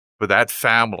for that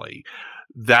family,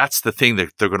 that's the thing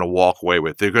that they're going to walk away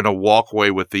with. They're going to walk away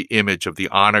with the image of the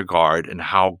honor guard and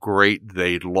how great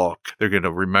they look. They're going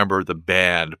to remember the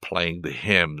band playing the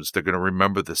hymns. They're going to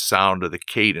remember the sound of the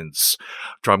cadence,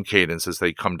 drum cadence as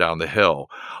they come down the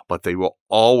hill. But they will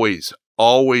always,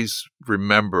 always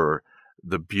remember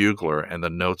the bugler and the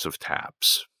notes of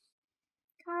taps.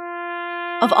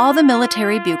 Of all the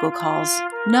military bugle calls,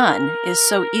 none is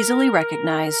so easily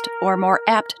recognized or more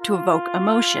apt to evoke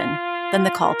emotion than the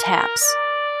call taps.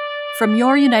 From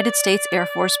your United States Air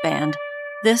Force Band,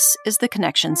 this is the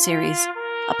Connection Series,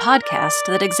 a podcast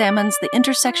that examines the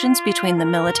intersections between the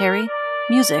military,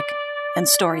 music, and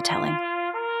storytelling.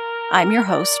 I'm your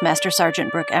host, Master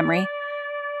Sgt. Brooke Emery.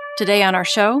 Today on our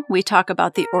show, we talk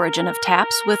about the origin of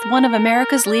taps with one of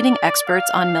America's leading experts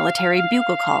on military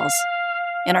bugle calls.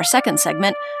 In our second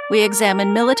segment, we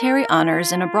examine military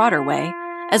honors in a broader way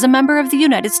as a member of the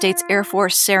United States Air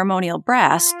Force ceremonial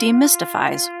brass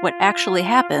demystifies what actually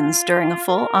happens during a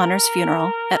full honors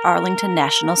funeral at Arlington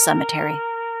National Cemetery.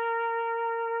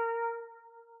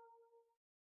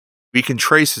 We can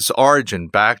trace its origin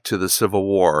back to the Civil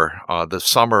War, the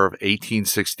summer of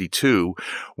 1862,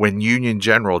 when Union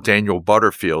General Daniel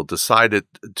Butterfield decided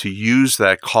to use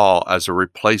that call as a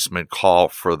replacement call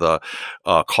for the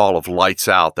call of lights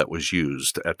out that was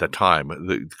used at the time.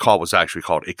 The call was actually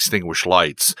called Extinguish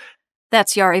Lights.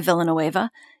 That's Jari Villanueva.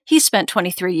 He spent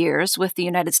 23 years with the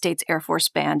United States Air Force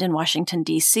Band in Washington,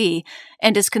 D.C.,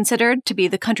 and is considered to be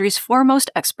the country's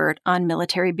foremost expert on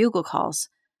military bugle calls.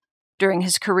 During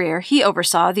his career, he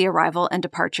oversaw the arrival and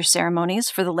departure ceremonies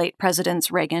for the late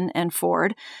Presidents Reagan and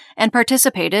Ford, and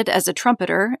participated as a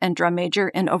trumpeter and drum major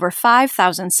in over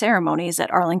 5,000 ceremonies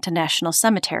at Arlington National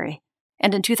Cemetery.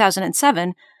 And in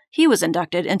 2007, he was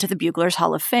inducted into the Buglers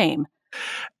Hall of Fame.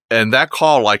 And that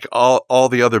call, like all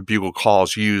the other bugle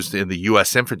calls used in the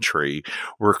U.S. infantry,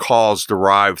 were calls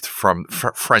derived from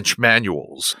French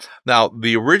manuals. Now,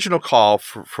 the original call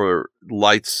for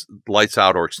lights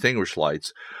out or extinguished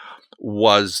lights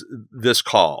was this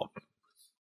call.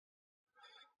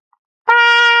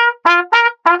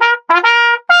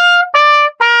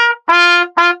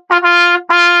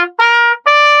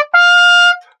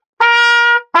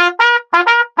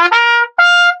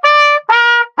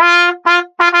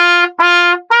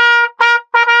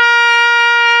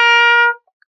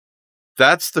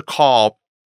 That's the call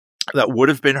that would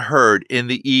have been heard in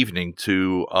the evening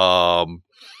to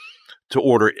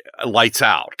order lights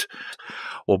out.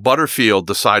 Well, Butterfield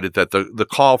decided that the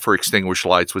call for extinguished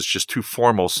lights was just too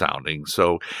formal sounding.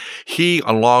 So he,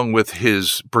 along with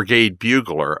his brigade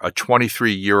bugler, a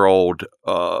 23-year-old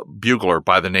bugler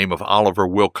by the name of Oliver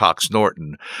Wilcox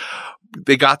Norton,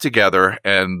 they got together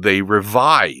and they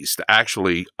revised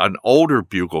actually an older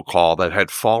bugle call that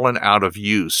had fallen out of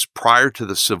use prior to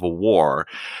the Civil War.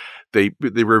 They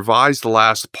revised the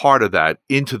last part of that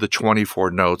into the 24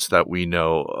 notes that we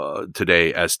know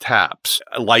today as taps.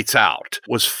 Lights Out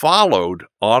was followed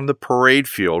on the parade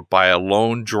field by a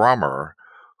lone drummer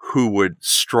who would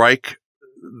strike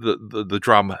the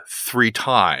drum 3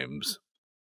 times.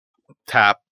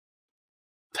 Tap,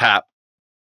 tap,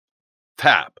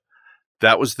 tap.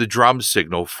 That was the drum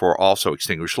signal for also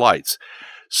extinguished lights.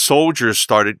 Soldiers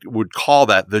would call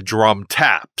that the drum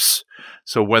taps.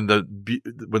 So when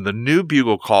the new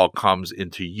bugle call comes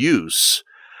into use,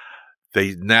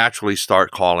 they naturally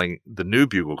start calling the new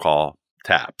bugle call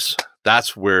taps.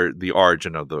 That's where the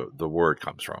origin of the word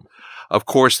comes from. Of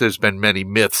course, there's been many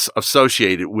myths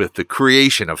associated with the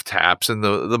creation of taps, and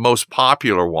the most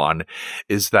popular one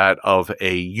is that of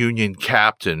a Union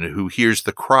captain who hears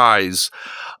the cries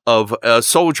of a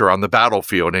soldier on the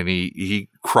battlefield, and he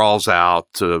crawls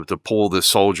out to pull the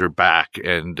soldier back,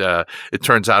 and it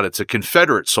turns out it's a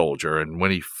Confederate soldier, and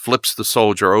when he flips the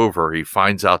soldier over, he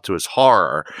finds out to his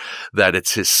horror that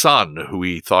it's his son who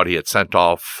he thought he had sent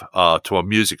off to a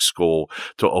music school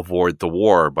to avoid the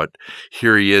war, but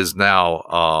here he is now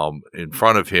in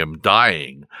front of him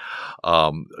dying.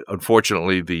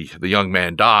 Unfortunately, the young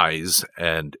man dies,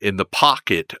 and in the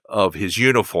pocket of his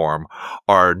uniform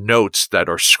are notes that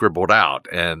are scribbled out,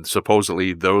 and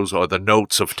supposedly those are the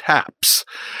notes of taps,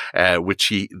 which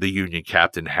the Union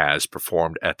captain has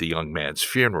performed at the young man's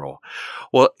funeral.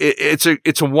 Well, it's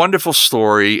a wonderful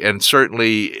story, and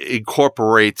certainly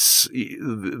incorporates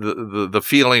the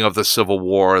feeling of the Civil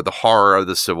War, the horror of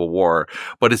the Civil War.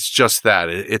 But it's just that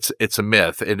it's a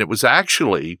myth, and it was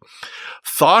actually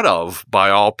thought of by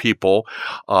all people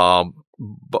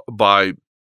by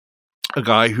a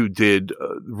guy who did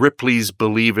Ripley's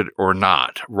Believe It or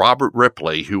Not. Robert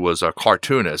Ripley, who was a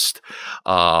cartoonist,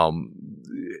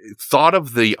 thought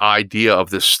of the idea of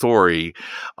this story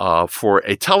for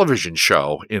a television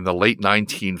show in the late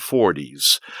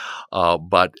 1940s.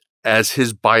 But as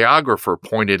his biographer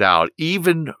pointed out,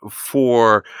 even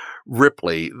for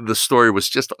Ripley, the story was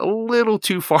just a little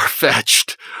too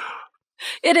far-fetched.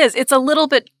 It is. It's a little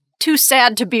bit too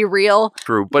sad to be real.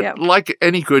 True. But like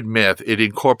any good myth, it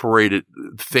incorporated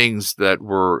things that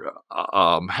were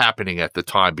happening at the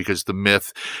time, because the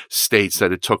myth states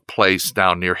that it took place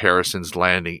down near Harrison's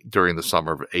Landing during the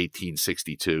summer of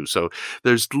 1862. So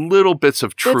there's little bits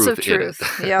of truth in it.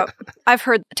 Yep. I've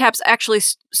heard taps actually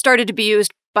started to be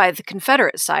used by the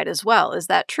Confederate side as well. Is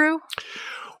that true?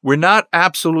 We're not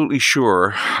absolutely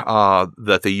sure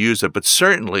that they used it, but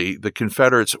certainly the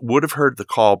Confederates would have heard the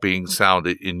call being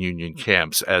sounded in Union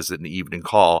camps as an evening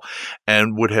call,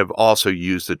 and would have also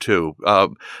used it too.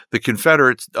 The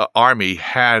Confederate Army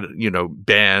had,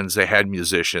 bands, they had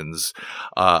musicians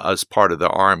as part of the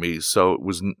army, so it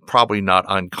was probably not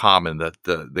uncommon that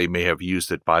they may have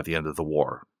used it by the end of the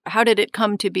war. How did it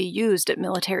come to be used at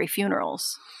military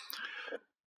funerals?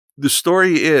 The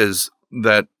story is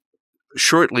that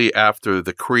shortly after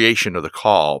the creation of the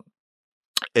call,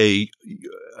 an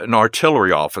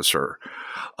artillery officer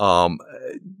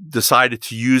decided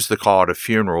to use the call at a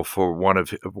funeral for one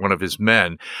of his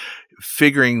men,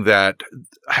 figuring that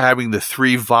having the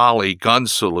 3-volley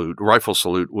rifle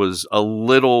salute was a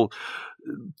little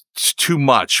too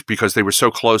much, because they were so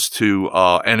close to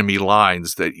enemy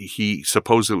lines, that he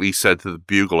supposedly said to the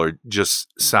bugler,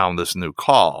 just sound this new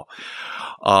call.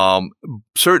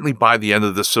 Certainly by the end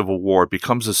of the Civil War, it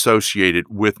becomes associated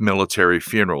with military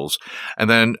funerals. And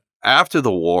then after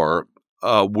the war,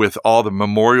 with all the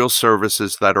memorial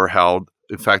services that are held,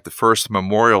 in fact, the first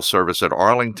memorial service at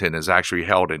Arlington is actually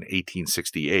held in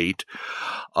 1868.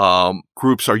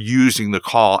 Groups are using the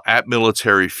call at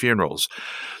military funerals.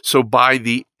 So by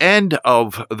the end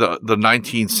of the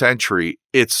 19th century,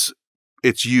 it's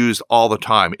used all the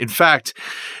time. In fact,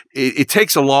 it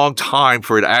takes a long time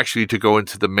for it actually to go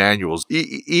into the manuals.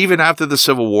 Even after the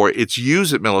Civil War, it's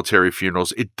used at military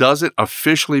funerals. It doesn't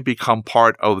officially become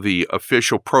part of the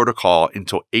official protocol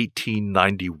until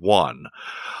 1891.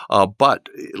 But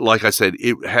like I said,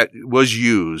 it was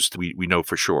used, we know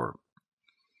for sure.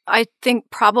 I think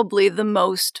probably the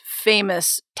most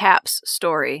famous taps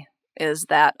story is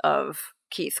that of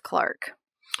Keith Clark.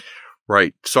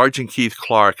 Right. Sergeant Keith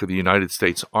Clark of the United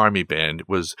States Army Band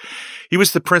was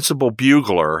the principal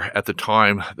bugler at the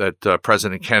time that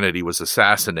President Kennedy was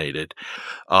assassinated.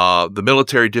 The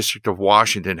military district of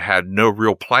Washington had no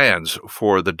real plans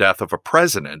for the death of a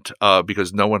president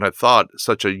because no one had thought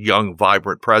such a young,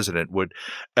 vibrant president would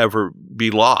ever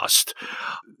be lost.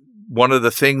 One of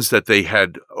the things that they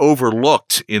had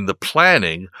overlooked in the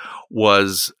planning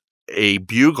was a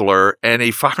bugler and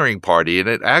a firing party, and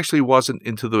it actually wasn't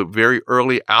into the very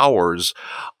early hours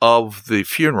of the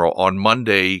funeral on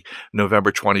Monday,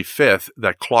 November 25th,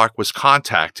 that Clark was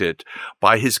contacted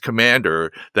by his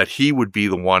commander that he would be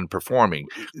the one performing.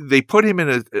 They put him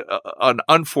in an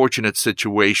unfortunate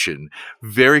situation,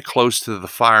 very close to the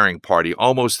firing party,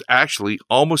 almost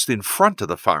in front of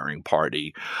the firing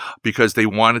party, because they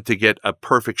wanted to get a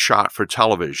perfect shot for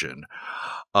television.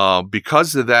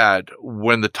 Because of that,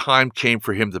 when the time came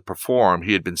for him to perform,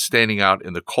 he had been standing out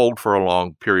in the cold for a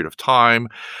long period of time.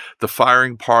 The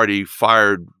firing party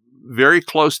fired very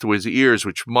close to his ears,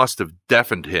 which must have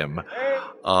deafened him.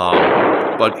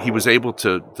 But he was able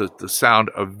to sound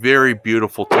a very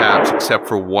beautiful taps, except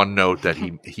for one note that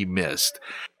he missed.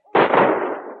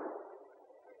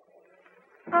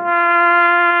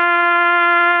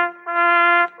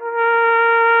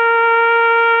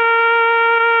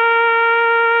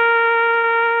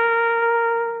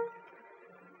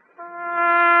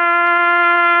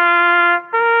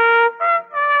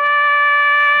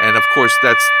 And of course,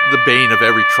 that's the bane of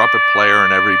every trumpet player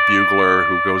and every bugler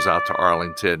who goes out to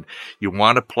Arlington. You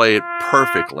want to play it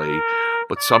perfectly,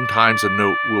 but sometimes a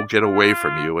note will get away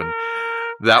from you. And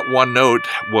that one note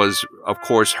was, of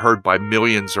course, heard by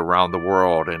millions around the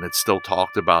world, and it's still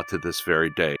talked about to this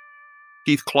very day.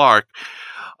 Keith Clark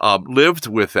lived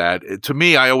with that. To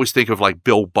me, I always think of like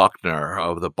Bill Buckner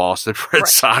of the Boston Red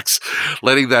Sox,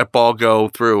 letting that ball go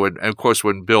through. And of course,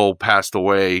 when Bill passed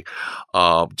away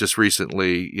just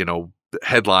recently,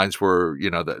 headlines were,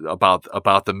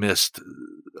 about the missed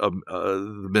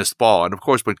ball. And of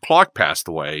course, when Clark passed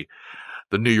away,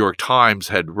 the New York Times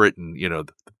had written, the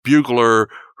bugler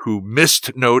who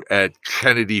missed note at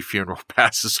Kennedy funeral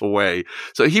passes away.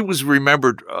 So he was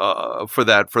remembered for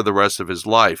that for the rest of his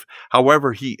life.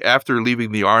 However, after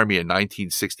leaving the Army in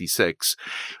 1966,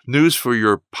 news for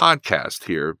your podcast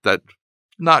here that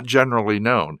not generally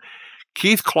known,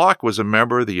 Keith Clark was a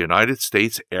member of the United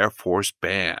States Air Force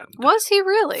Band. Was he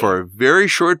really? For a very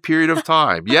short period of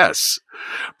time, yes.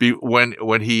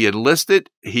 When he enlisted,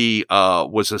 he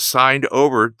was assigned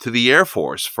over to the Air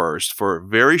Force first for a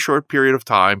very short period of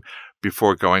time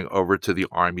before going over to the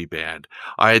Army Band.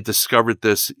 I had discovered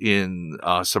this in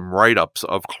some write-ups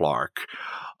of Clark,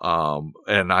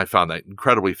 and I found that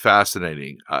incredibly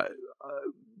fascinating.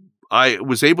 I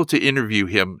was able to interview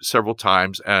him several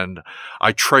times, and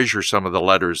I treasure some of the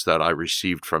letters that I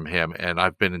received from him, and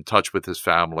I've been in touch with his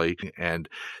family. And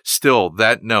still,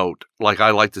 that note, like I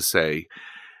like to say,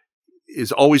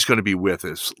 is always going to be with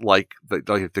us, like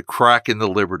the crack in the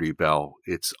Liberty Bell.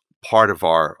 It's part of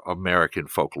our American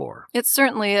folklore. It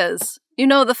certainly is. You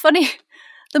know,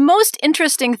 the most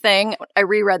interesting thing, I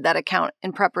reread that account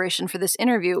in preparation for this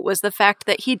interview, was the fact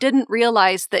that he didn't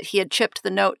realize that he had chipped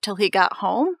the note till he got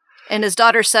home. And his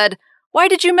daughter said, "Why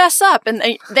did you mess up?" And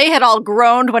they had all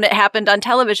groaned when it happened on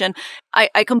television.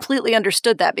 I completely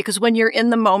understood that, because when you're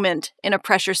in the moment in a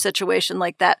pressure situation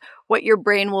like that, what your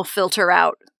brain will filter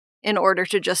out in order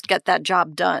to just get that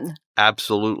job done.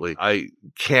 Absolutely. I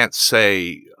can't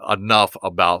say enough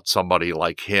about somebody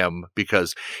like him,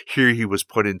 because here he was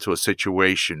put into a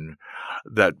situation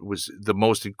that was the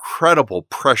most incredible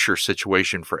pressure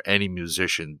situation for any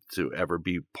musician to ever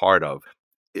be part of.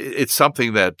 It's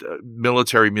something that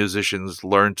military musicians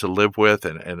learn to live with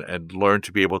and learn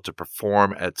to be able to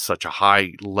perform at such a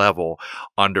high level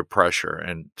under pressure.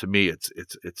 And to me,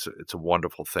 it's a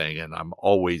wonderful thing. And I'm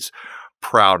always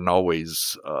proud and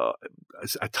always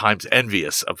at times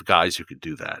envious of guys who could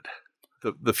do that.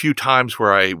 The few times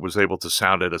where I was able to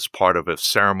sound it as part of a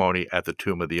ceremony at the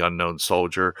Tomb of the Unknown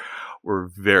Soldier were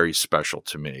very special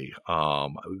to me.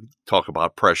 Talk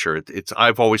about pressure.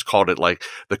 I've always called it like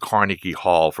the Carnegie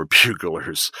Hall for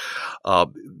buglers.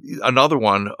 Another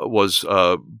one was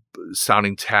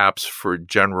sounding taps for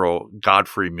General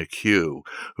Godfrey McHugh,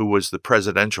 who was the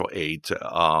presidential aide to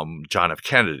John F.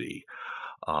 Kennedy.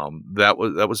 That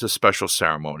was a special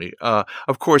ceremony.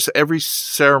 Of course, every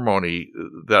ceremony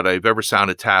that I've ever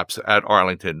sounded taps at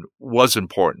Arlington was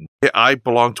important. I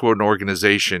belong to an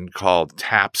organization called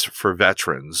Taps for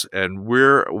Veterans, and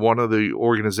we're one of the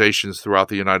organizations throughout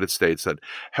the United States that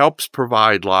helps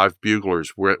provide live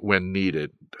buglers when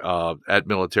needed at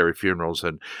military funerals.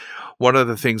 And one of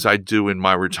the things I do in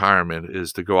my retirement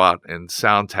is to go out and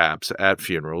sound taps at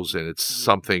funerals, and it's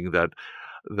something that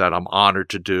I'm honored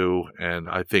to do, and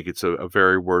I think it's a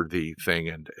very worthy thing.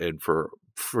 And for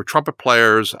trumpet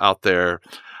players out there,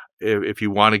 if you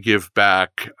want to give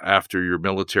back after your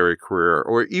military career,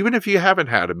 or even if you haven't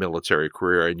had a military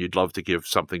career and you'd love to give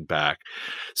something back,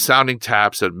 sounding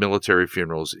taps at military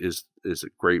funerals is a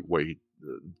great way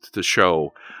to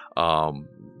show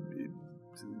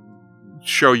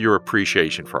your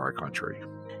appreciation for our country.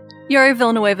 Jari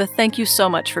Villanueva, thank you so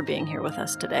much for being here with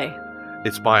us today.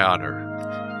 It's my honor.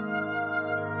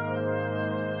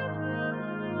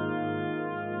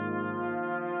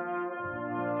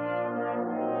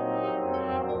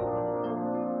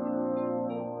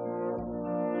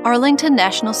 Arlington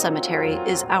National Cemetery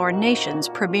is our nation's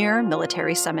premier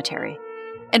military cemetery.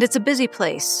 And it's a busy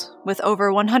place, with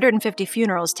over 150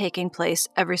 funerals taking place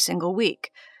every single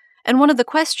week. And one of the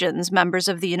questions members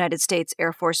of the United States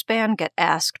Air Force Band get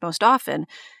asked most often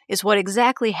is what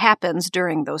exactly happens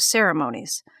during those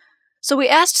ceremonies. So we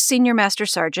asked Senior Master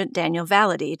Sgt. Daniel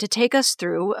Valadie to take us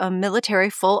through a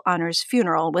military full honors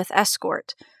funeral with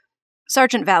escort.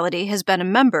 Sergeant Valadie has been a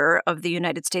member of the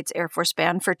United States Air Force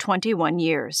Band for 21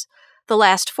 years, the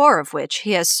last 4 of which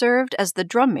he has served as the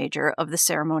drum major of the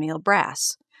Ceremonial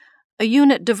Brass, a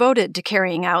unit devoted to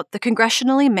carrying out the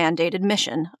congressionally mandated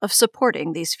mission of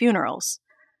supporting these funerals.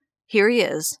 Here he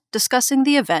is, discussing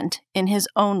the event in his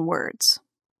own words.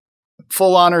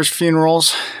 Full honors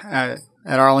funerals at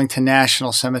Arlington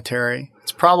National Cemetery.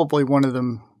 It's probably one of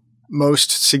the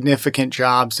most significant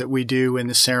jobs that we do in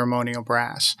the Ceremonial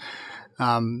Brass.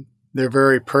 They're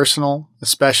very personal,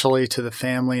 especially to the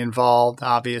family involved.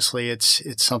 Obviously, it's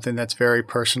something that's very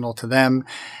personal to them.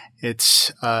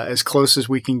 It's as close as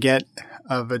we can get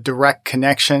of a direct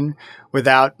connection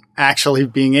without actually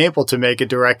being able to make a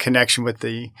direct connection with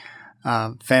the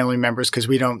family members, because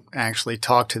we don't actually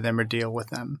talk to them or deal with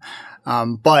them.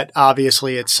 But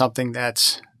obviously, it's something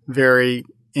that's very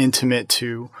intimate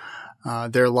to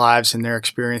their lives and their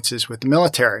experiences with the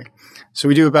military. So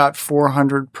we do about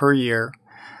 400 per year.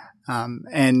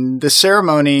 And the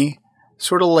ceremony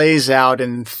sort of lays out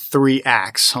in 3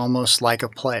 acts, almost like a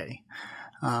play.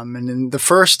 And in the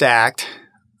first act,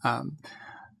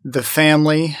 the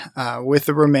family with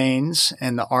the remains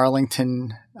and the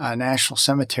Arlington National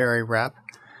Cemetery rep,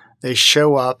 they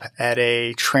show up at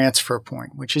a transfer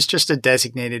point, which is just a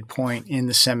designated point in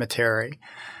the cemetery.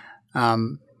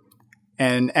 And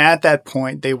at that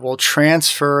point, they will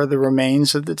transfer the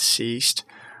remains of the deceased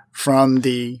from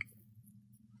the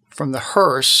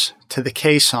hearse to the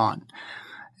caisson.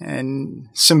 And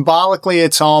symbolically,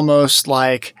 it's almost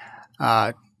like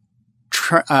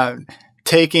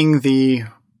taking the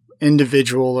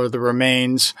individual or the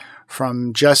remains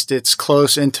from just its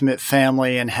close, intimate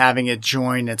family and having it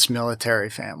join its military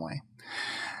family.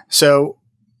 So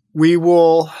we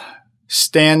will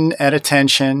stand at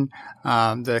attention.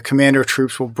 The commander of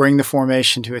troops will bring the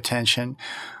formation to attention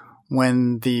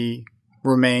when the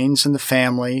remains and the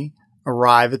family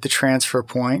arrive at the transfer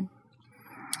point.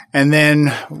 And then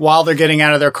while they're getting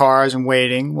out of their cars and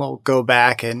waiting, we'll go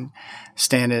back and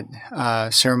stand at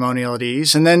ceremonial at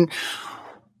ease. And then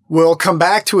we'll come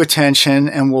back to attention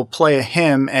and we'll play a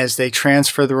hymn as they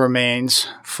transfer the remains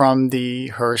from the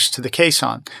hearse to the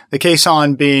caisson. The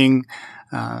caisson being,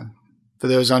 for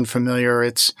those unfamiliar,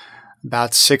 it's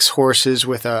about 6 horses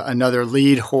with another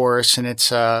lead horse, and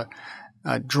it's a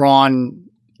drawn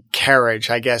carriage,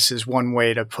 I guess is one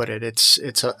way to put it. It's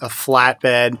a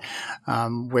flatbed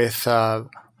with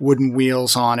wooden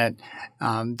wheels on it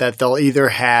that they'll either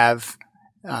have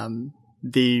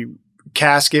the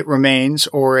casket remains,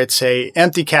 or it's a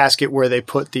empty casket where they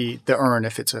put the urn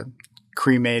if it's a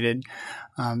cremated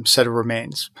set of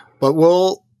remains. But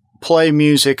we'll play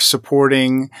music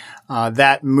supporting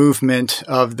that movement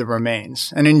of the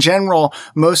remains. And in general,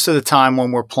 most of the time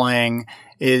when we're playing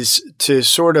is to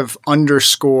sort of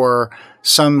underscore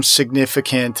some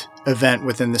significant event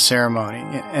within the ceremony.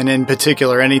 And in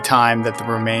particular, any time that the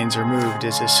remains are moved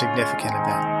is a significant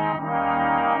event.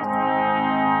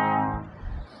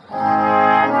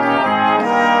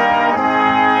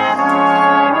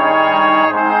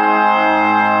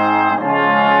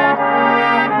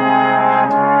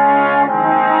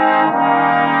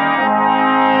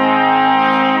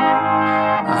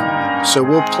 So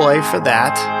we'll play for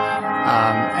that.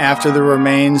 After the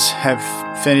remains have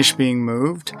finished being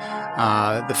moved,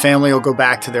 the family will go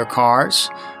back to their cars.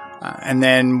 And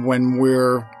then when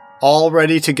we're all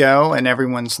ready to go and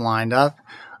everyone's lined up,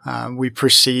 we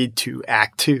proceed to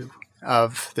Act 2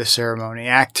 of the ceremony.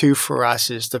 Act 2 for us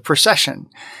is the procession,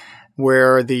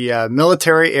 where the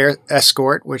military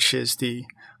escort, which is the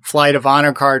Flight of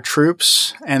Honor Guard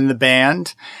troops and the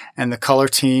band and the color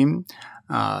team,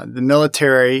 the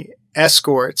military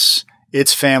escorts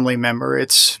its family member,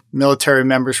 its military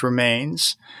member's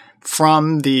remains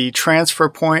from the transfer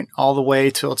point all the way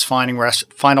to its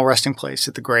final resting place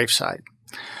at the gravesite.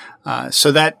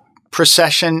 So that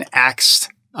procession acts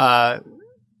like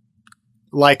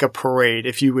a parade.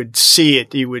 If you would see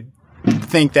it, you would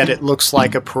think that it looks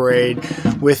like a parade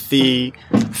with the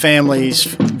family's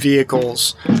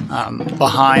vehicles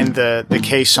behind the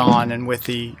caisson and with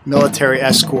the military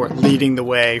escort leading the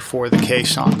way for the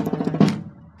caisson.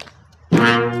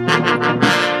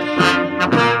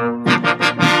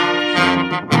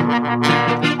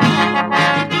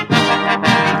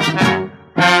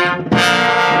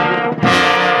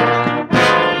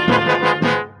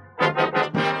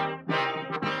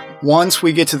 Once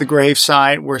we get to the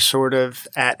gravesite, we're sort of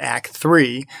at Act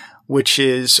 3, which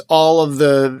is all of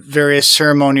the various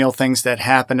ceremonial things that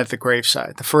happen at the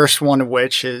gravesite. The first one of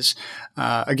which is,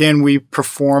 again, we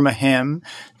perform a hymn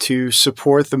to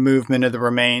support the movement of the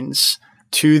remains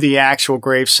to the actual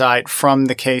gravesite from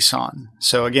the caisson.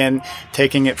 So again,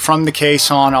 taking it from the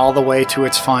caisson all the way to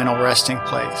its final resting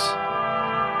place.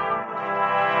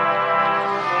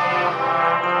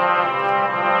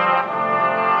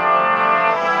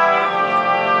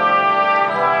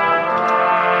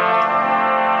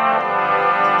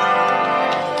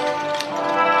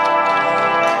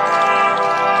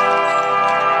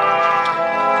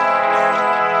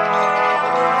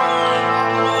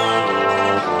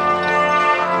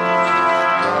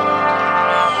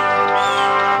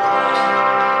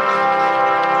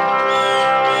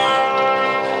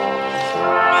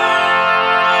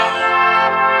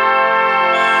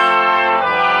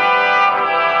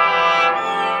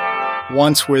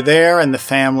 Once we're there and the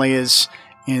family is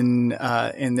in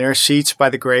their seats by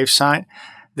the gravesite,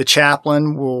 the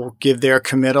chaplain will give their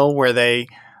committal where they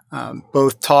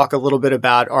both talk a little bit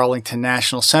about Arlington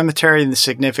National Cemetery and the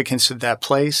significance of that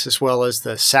place, as well as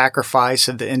the sacrifice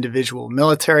of the individual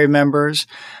military members.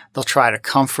 They'll try to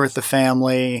comfort the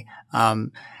family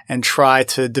and try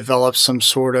to develop some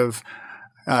sort of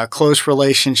close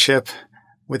relationship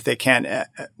with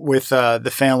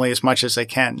the family as much as they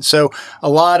can. So a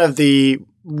lot of the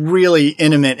really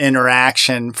intimate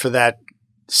interaction for that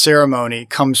ceremony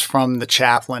comes from the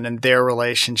chaplain and their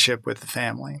relationship with the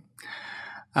family.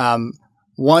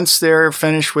 Once they're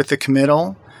finished with the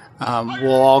committal,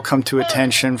 we'll all come to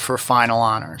attention for final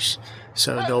honors.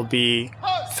 So there'll be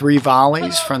 3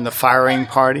 volleys from the firing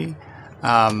party,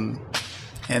 and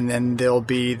then there'll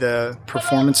be the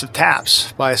performance of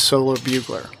taps by a solo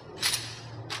bugler.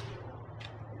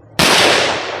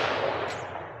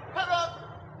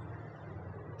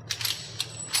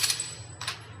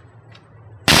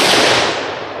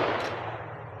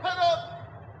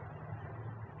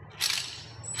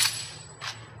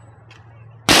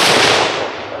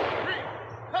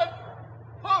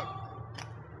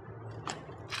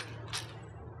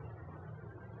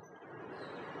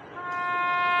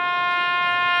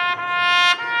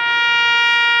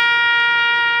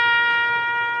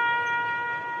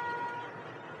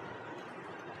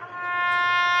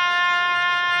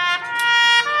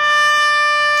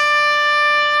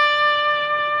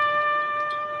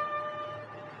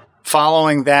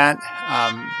 Following that,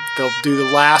 they'll do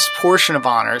the last portion of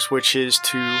honors, which is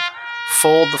to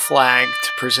fold the flag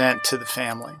to present to the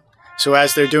family. So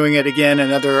as they're doing it again,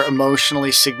 another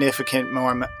emotionally significant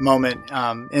moment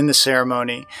in the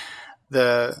ceremony,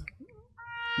 the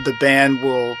band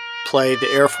will play the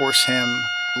Air Force hymn,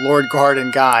 Lord Guard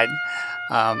and Guide,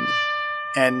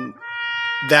 and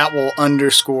that will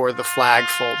underscore the flag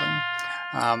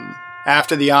folding.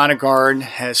 After the honor guard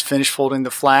has finished folding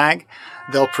the flag,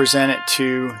 they'll present it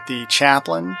to the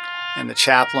chaplain, and the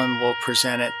chaplain will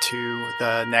present it to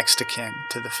the next of kin,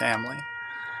 to the family.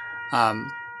 And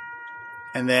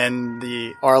then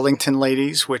the Arlington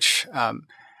ladies, which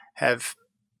have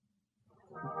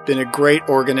been a great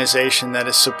organization that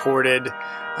has supported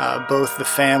both the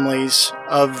families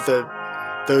of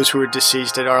those who are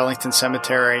deceased at Arlington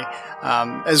Cemetery,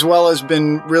 as well as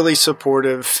been really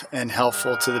supportive and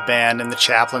helpful to the band and the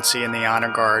chaplaincy and the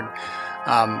honor guard.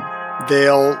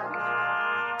 They'll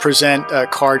present a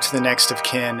card to the next of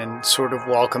kin and sort of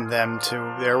welcome them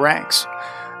to their ranks.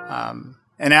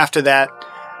 And after that,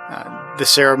 the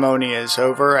ceremony is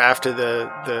over. After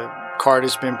the card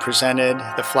has been presented,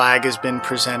 the flag has been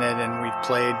presented, and we've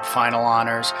played final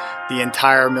honors, the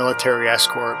entire military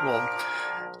escort will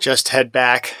just head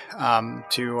back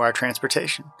to our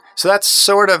transportation. So that's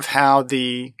sort of how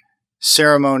the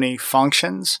ceremony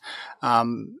functions.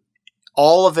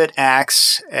 All of it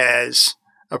acts as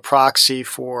a proxy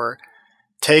for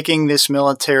taking this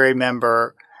military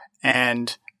member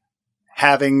and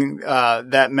having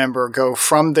that member go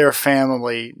from their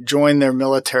family, join their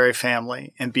military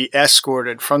family, and be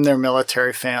escorted from their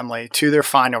military family to their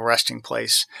final resting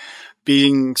place,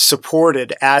 being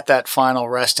supported at that final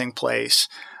resting place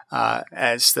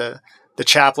as the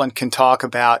chaplain can talk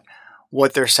about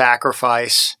what their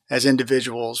sacrifice as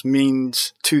individuals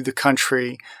means to the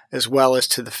country as well as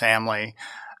to the family.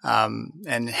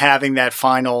 And having that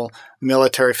final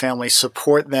military family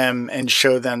support them and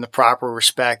show them the proper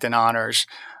respect and honors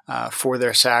for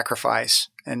their sacrifice.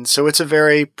 And so it's a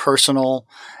very personal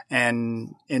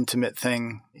and intimate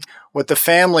thing. What the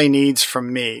family needs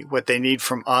from me, what they need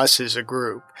from us as a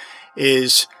group,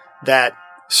 is that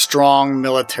strong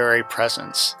military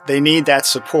presence. They need that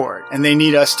support, and they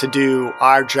need us to do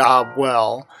our job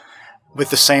well with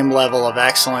the same level of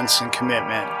excellence and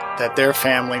commitment that their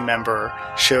family member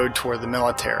showed toward the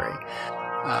military.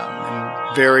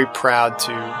 And very proud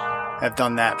to have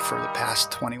done that for the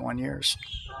past 21 years.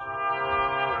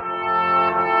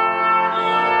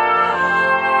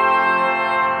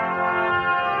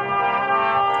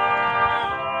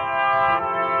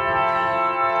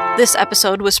 This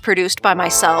episode was produced by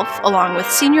myself, along with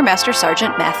Senior Master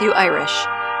Sergeant Matthew Irish.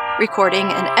 Recording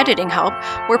and editing help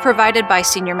were provided by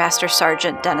Senior Master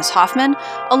Sergeant Dennis Hoffmann,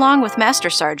 along with Master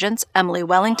Sergeants Emily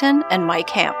Wellington and Mike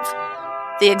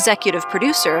Hampf. The executive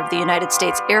producer of the United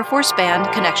States Air Force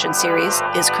Band Connection Series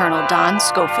is Colonel Don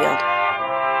Schofield.